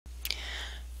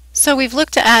So we've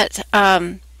looked at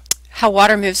how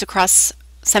water moves across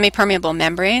semi-permeable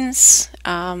membranes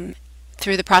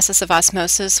through the process of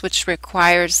osmosis, which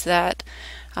requires that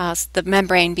the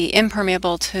membrane be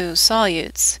impermeable to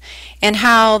solutes, and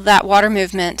how that water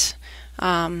movement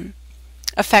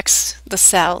affects the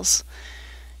cells.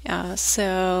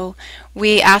 So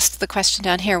we asked the question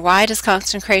down here, why does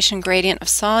concentration gradient of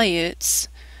solutes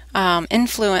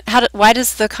why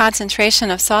does the concentration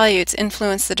of solutes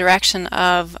influence the direction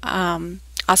of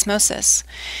osmosis?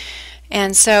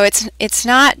 And so it's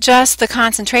not just the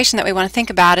concentration that we want to think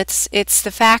about. It's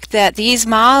the fact that these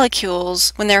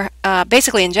molecules, when they're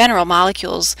basically in general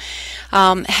molecules,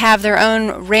 have their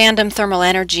own random thermal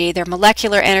energy, their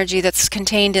molecular energy that's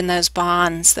contained in those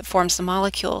bonds that forms the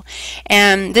molecule.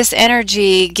 And this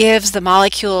energy gives the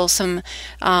molecule some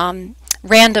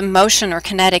random motion or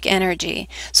kinetic energy.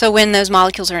 So when those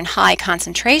molecules are in high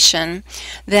concentration,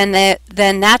 then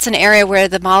that's an area where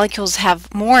the molecules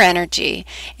have more energy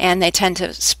and they tend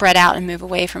to spread out and move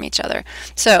away from each other.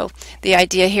 So the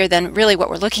idea here then, really what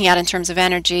we're looking at in terms of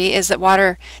energy, is that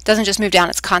water doesn't just move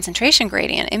down its concentration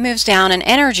gradient, it moves down an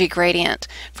energy gradient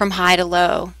from high to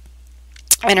low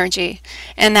energy.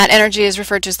 And that energy is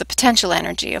referred to as the potential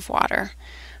energy of water.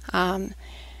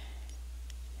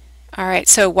 All right,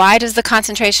 so why does the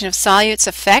concentration of solutes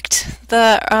affect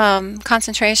the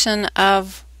concentration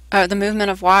of the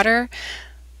movement of water?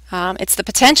 It's the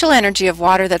potential energy of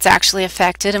water that's actually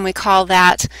affected, and we call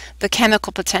that the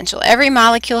chemical potential. Every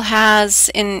molecule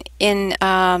has in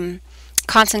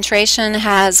concentration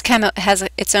has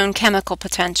its own chemical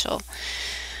potential.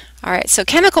 All right, so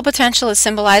chemical potential is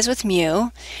symbolized with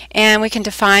mu, and we can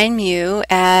define mu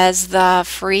as the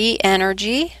free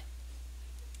energy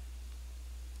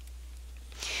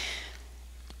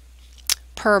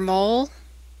per mole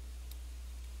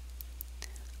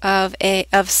of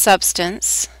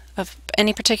substance, of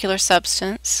any particular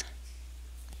substance,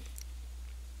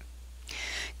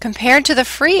 compared to the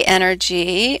free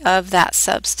energy of that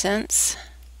substance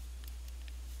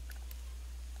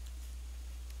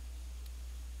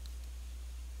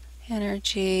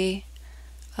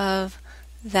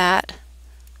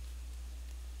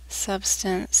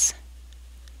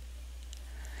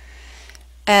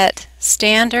at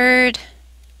standard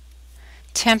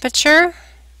temperature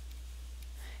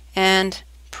and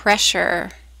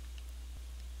pressure.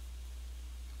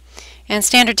 And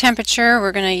standard temperature,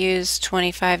 we're going to use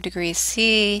 25 degrees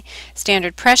C.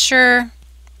 Standard pressure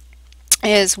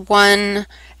is 1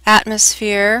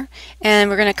 atmosphere, and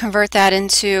we're going to convert that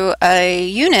into a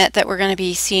unit that we're going to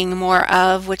be seeing more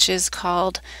of, which is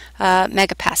called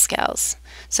megapascals.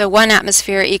 So 1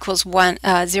 atmosphere equals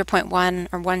 0.1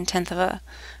 or 1/10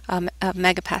 of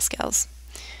megapascals.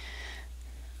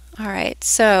 All right,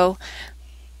 so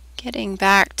getting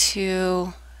back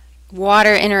to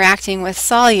water interacting with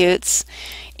solutes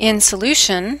in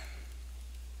solution,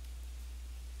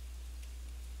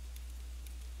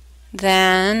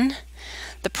 then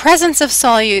the presence of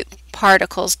solute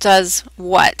particles does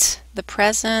what? The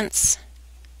presence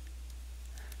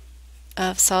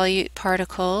of solute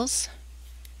particles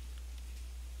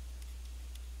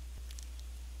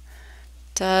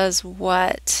does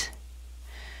what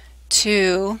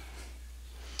to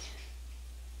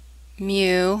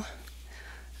mu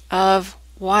of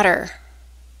water?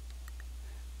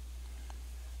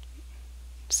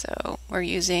 So we're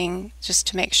using, just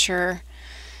to make sure,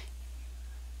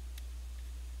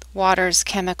 water's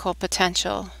chemical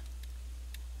potential.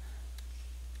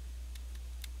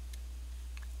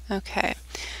 Okay,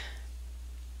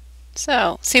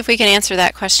 so see if we can answer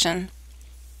that question.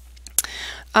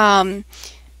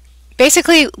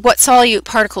 Basically, what solute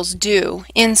particles do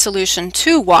in solution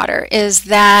to water is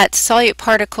that solute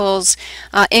particles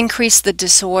increase the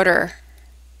disorder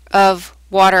of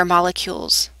water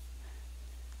molecules.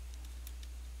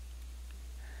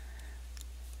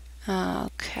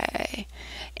 Okay,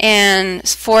 and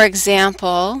for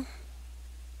example,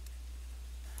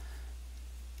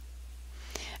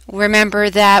 remember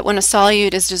that when a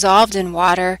solute is dissolved in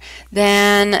water,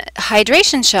 then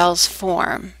hydration shells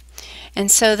form. And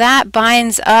so that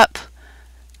binds up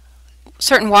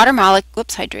certain water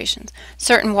molecules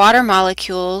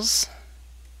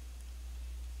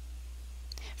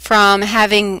from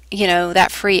having,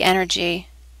 that free energy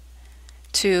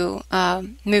to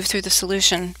move through the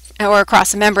solution or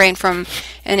across the membrane from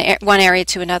one area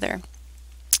to another.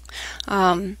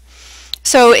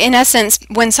 So in essence,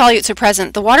 when solutes are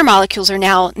present, the water molecules are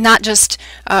now not just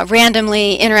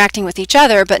randomly interacting with each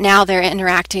other, but now they're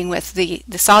interacting with the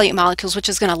solute molecules, which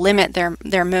is going to limit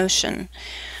their motion.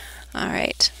 All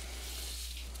right.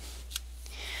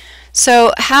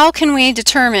 So how can we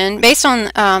determine, based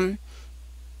on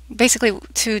basically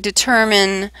to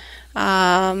determine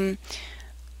the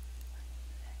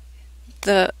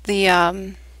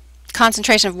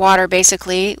concentration of water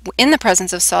basically in the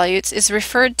presence of solutes is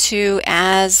referred to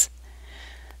as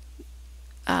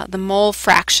the mole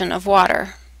fraction of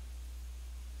water.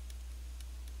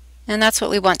 And that's what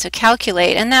we want to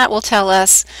calculate, and that will tell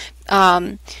us,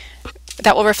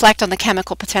 that will reflect on the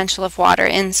chemical potential of water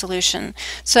in solution.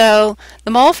 So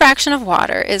the mole fraction of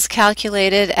water is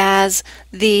calculated as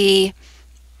the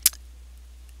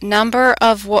number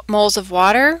of moles of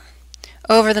water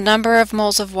over the number of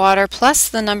moles of water plus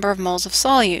the number of moles of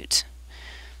solute.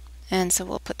 And so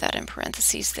we'll put that in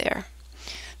parentheses there.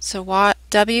 So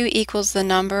W equals the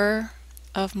number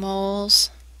of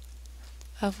moles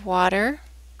of water,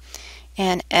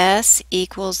 and S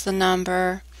equals the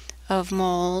number of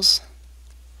moles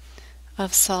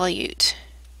of solute.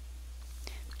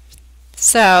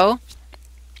 So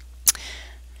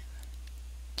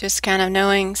just kind of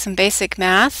knowing some basic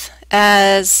math,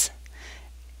 as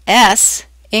S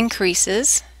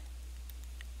increases,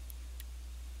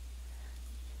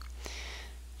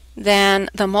 then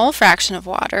the mole fraction of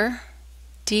water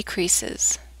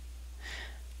decreases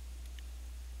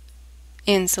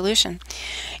in solution.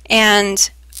 And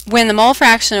when the mole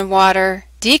fraction of water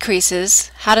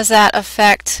decreases, how does that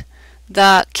affect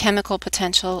the chemical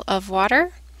potential of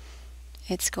water?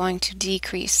 It's going to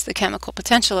decrease the chemical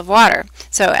potential of water.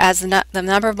 So as the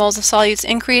number of moles of solutes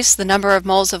increase, the number of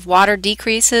moles of water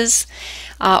decreases,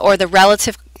 or the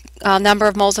relative number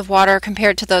of moles of water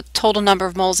compared to the total number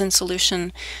of moles in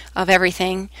solution of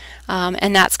everything,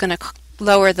 and that's going to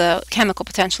lower the chemical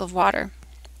potential of water.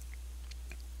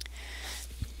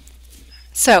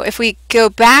 So if we go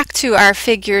back to our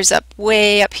figures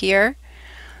way up here,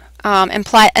 and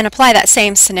apply that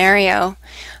same scenario,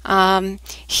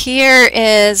 here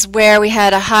is where we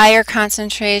had a higher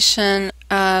concentration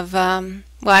of, well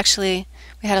actually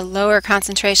we had a lower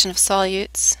concentration of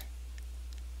solutes.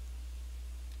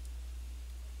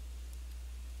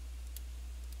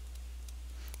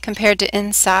 Compared to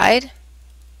inside,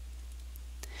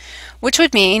 which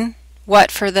would mean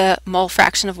what for the mole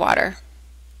fraction of water?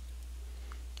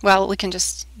 Well, we can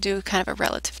just do kind of a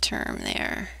relative term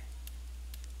there,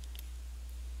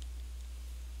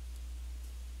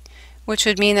 which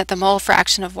would mean that the mole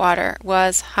fraction of water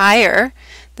was higher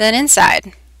than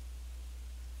inside.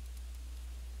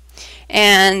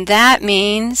 And that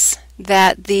means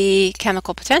that the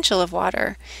chemical potential of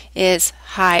water is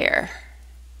higher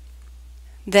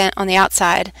than on the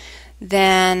outside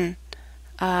than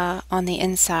on the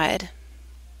inside.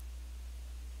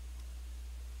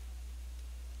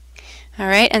 All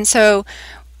right, and so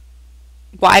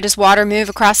why does water move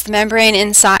across the membrane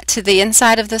inside to the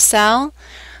inside of the cell?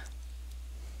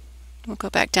 We'll go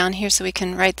back down here so we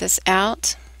can write this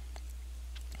out.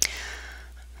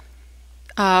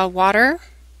 Water,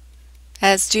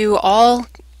 as do all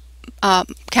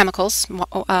chemicals,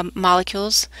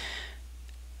 molecules,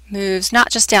 moves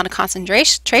not just down a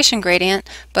concentration gradient,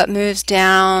 but moves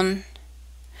down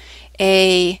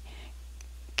a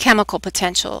chemical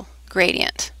potential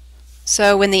gradient.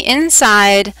 So when the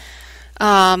inside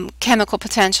chemical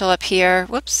potential up here,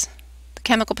 whoops, the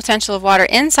chemical potential of water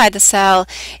inside the cell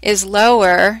is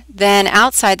lower than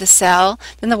outside the cell,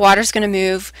 then the water is going to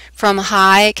move from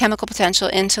high chemical potential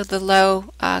into the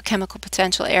low chemical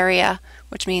potential area,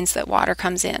 which means that water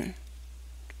comes in.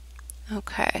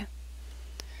 Okay.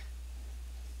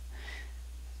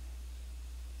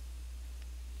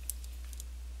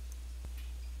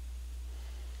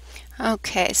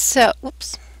 Okay, so,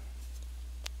 whoops.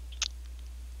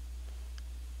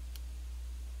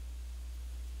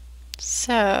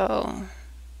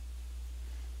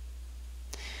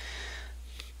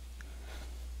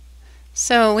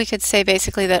 So we could say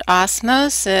basically that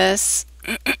osmosis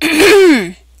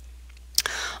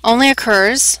only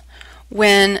occurs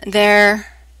when there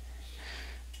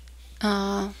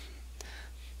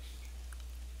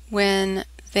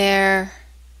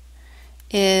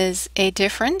is a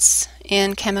difference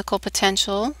in chemical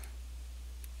potential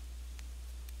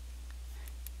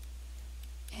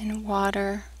in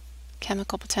water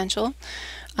chemical potential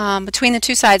between the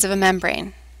two sides of a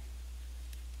membrane.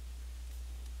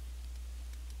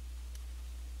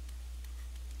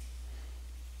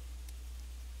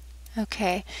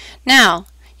 Okay, now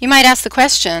you might ask the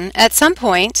question, at some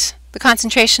point the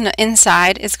concentration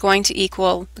inside is going to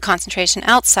equal the concentration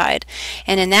outside,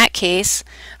 and in that case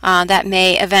that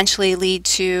may eventually lead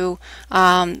to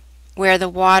where the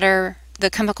water the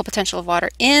chemical potential of water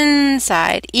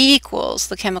inside equals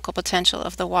the chemical potential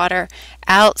of the water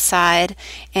outside.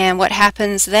 And what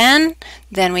happens then?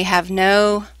 Then we have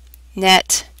no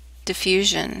net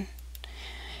diffusion.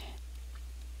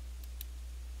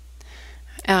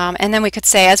 And then we could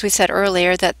say, as we said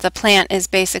earlier, that the plant is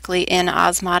basically in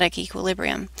osmotic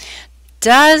equilibrium.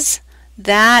 Does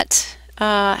that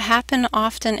happen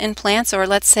often in plants? Or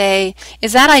let's say,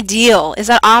 is that ideal? Is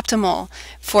that optimal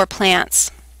for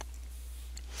plants?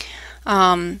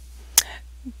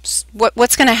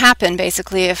 What's going to happen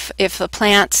basically if the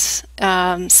plants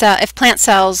if plant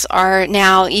cells are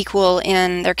now equal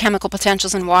in their chemical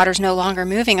potentials and water is no longer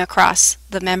moving across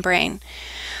the membrane?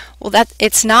 Well,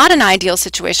 it's not an ideal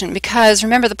situation, because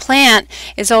remember, the plant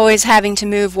is always having to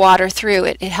move water through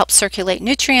it. It helps circulate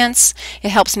nutrients, it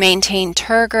helps maintain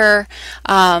turgor,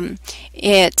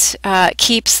 it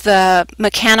keeps the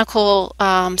mechanical,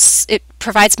 it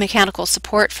provides mechanical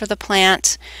support for the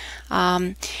plant.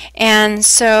 And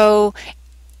so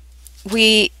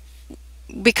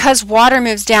because water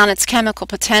moves down its chemical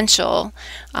potential,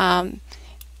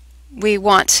 we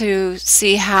want to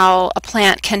see how a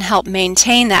plant can help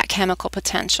maintain that chemical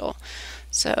potential.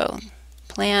 So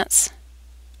plants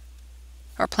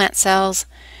or plant cells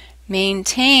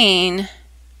maintain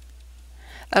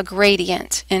a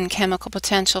gradient in chemical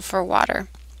potential for water.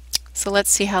 So let's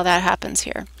see how that happens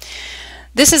here.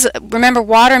 This is, remember,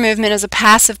 water movement is a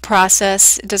passive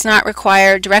process. It does not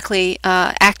require directly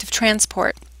active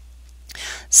transport.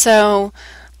 So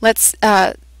let's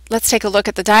take a look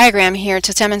at the diagram here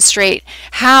to demonstrate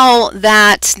how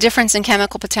that difference in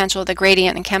chemical potential, the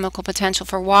gradient in chemical potential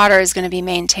for water, is going to be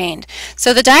maintained.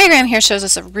 So the diagram here shows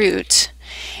us a root,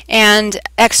 and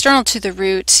external to the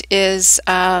root is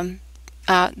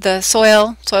the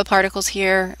soil particles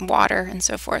here, water, and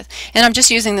so forth. And I'm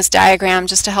just using this diagram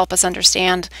just to help us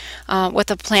understand what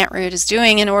the plant root is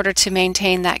doing in order to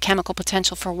maintain that chemical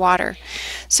potential for water.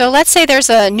 So let's say there's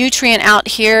a nutrient out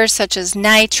here such as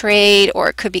nitrate, or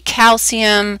it could be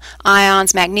calcium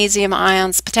ions, magnesium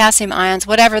ions, potassium ions,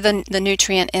 whatever the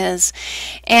nutrient is.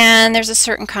 And there's a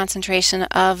certain concentration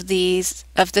of this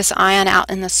ion out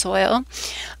in the soil.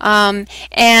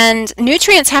 And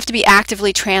nutrients have to be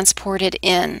actively transported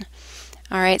in.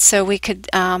 All right, so we could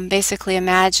basically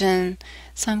imagine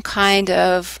some kind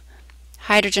of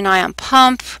hydrogen ion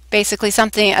pump, basically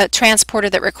a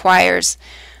transporter that requires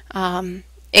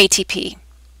ATP.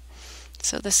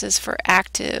 So this is for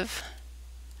active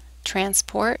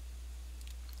transport.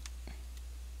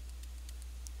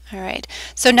 All right,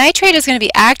 so nitrate is going to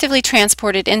be actively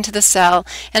transported into the cell,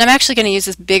 and I'm actually going to use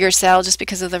this bigger cell just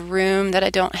because of the room that I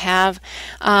don't have.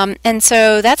 And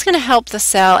so that's going to help the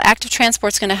cell, active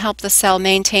transport is going to help the cell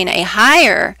maintain a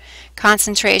higher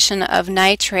concentration of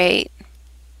nitrate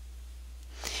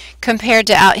compared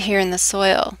to out here in the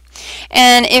soil.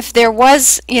 And if there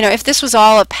was, if this was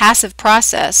all a passive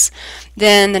process,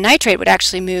 then the nitrate would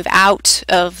actually move out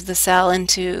of the cell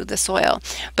into the soil.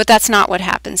 But that's not what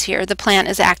happens here. The plant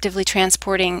is actively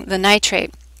transporting the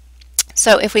nitrate.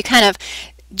 So if we kind of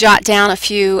jot down a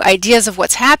few ideas of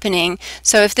what's happening,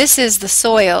 so if this is the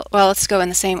soil, well, let's go in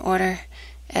the same order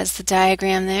as the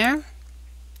diagram there.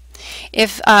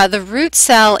 If the root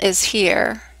cell is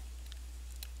here,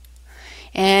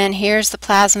 and here's the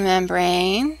plasma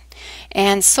membrane,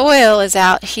 and soil is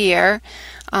out here.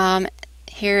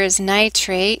 Here is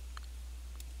nitrate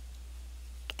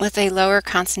with a lower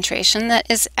concentration that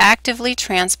is actively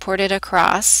transported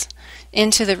across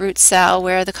into the root cell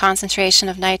where the concentration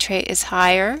of nitrate is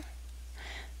higher.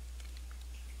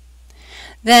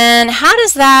 Then how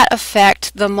does that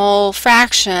affect the mole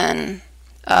fraction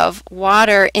of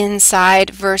water inside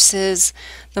versus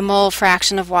the mole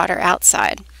fraction of water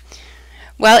outside?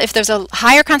 Well, if there's a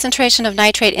higher concentration of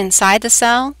nitrate inside the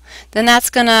cell, then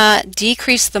that's going to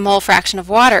decrease the mole fraction of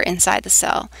water inside the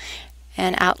cell.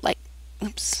 And out like,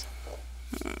 oops.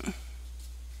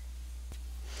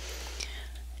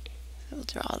 We'll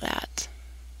draw that.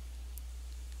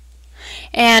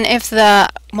 And if the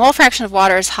mole fraction of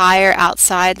water is higher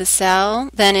outside the cell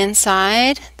than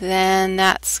inside, then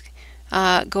that's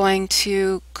going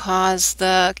to cause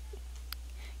the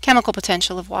chemical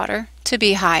potential of water to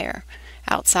be higher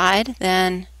outside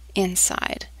than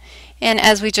inside. And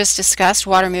as we just discussed,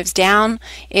 water moves down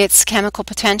its chemical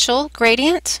potential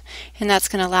gradient, and that's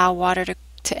going to allow water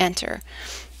to enter.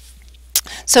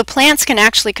 So plants can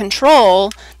actually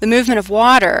control the movement of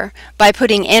water by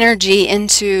putting energy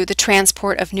into the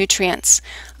transport of nutrients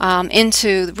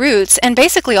into the roots and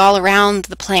basically all around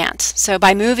the plant. So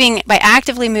by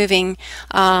actively moving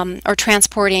or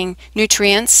transporting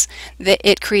nutrients,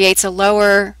 it creates a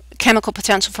lower chemical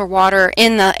potential for water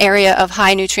in the area of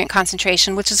high nutrient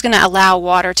concentration, which is going to allow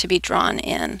water to be drawn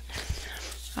in.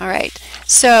 All right,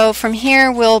 so from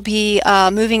here we'll be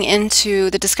moving into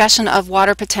the discussion of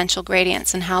water potential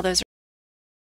gradients and how those